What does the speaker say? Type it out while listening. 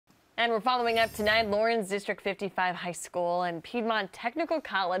And we're following up tonight. Lawrence District 55 High School and Piedmont Technical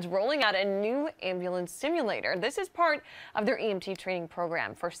College rolling out a new ambulance simulator. This is part of their EMT training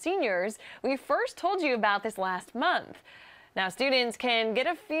program for seniors. We first told you about this last month. Now students can get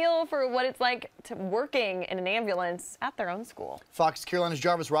a feel for what it's like to working in an ambulance at their own school. Fox Carolina's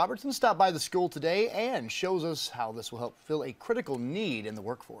Jarvis Robertson stopped by the school today and shows us how this will help fill a critical need in the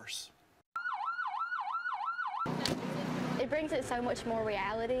workforce. It brings it so much more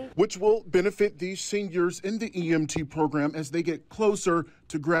reality. Which will benefit these seniors in the EMT program as they get closer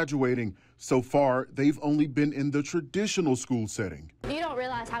to graduating. So far, they've only been in the traditional school setting. You don't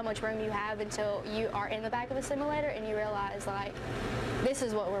realize how much room you have until you are in the back of a simulator and you realize, like, this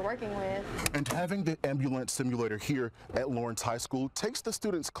is what we're working with. And having the ambulance simulator here at Lawrence High School takes the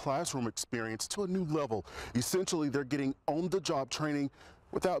students' classroom experience to a new level. Essentially, they're getting on-the-job training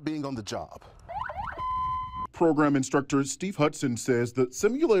without being on the job. Program instructor Steve Hudson says the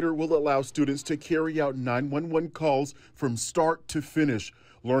simulator will allow students to carry out 911 calls from start to finish,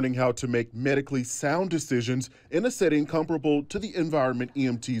 learning how to make medically sound decisions in a setting comparable to the environment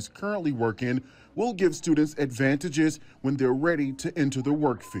EMTs currently work in will give students advantages when they're ready to enter the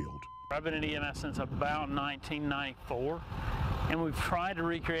work field. I've been in EMS since about 1994, and we've tried to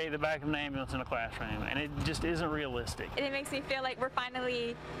recreate the back of an ambulance in a classroom, and it just isn't realistic. And it makes me feel like we're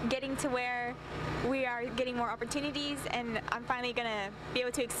finally getting to where we are getting more opportunities, and I'm finally going to be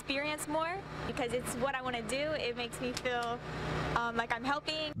able to experience more because it's what I want to do. It makes me feel like I'm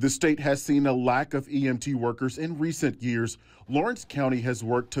helping. The state has seen a lack of EMT workers in recent years. Lawrence County has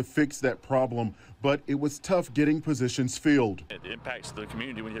worked to fix that problem, but it was tough getting positions filled. It impacts the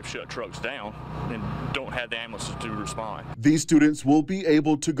community when you have shut trucks down and don't have the ambulances to respond. These students will be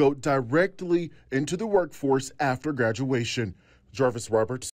able to go directly into the workforce after graduation. Jarvis Roberts.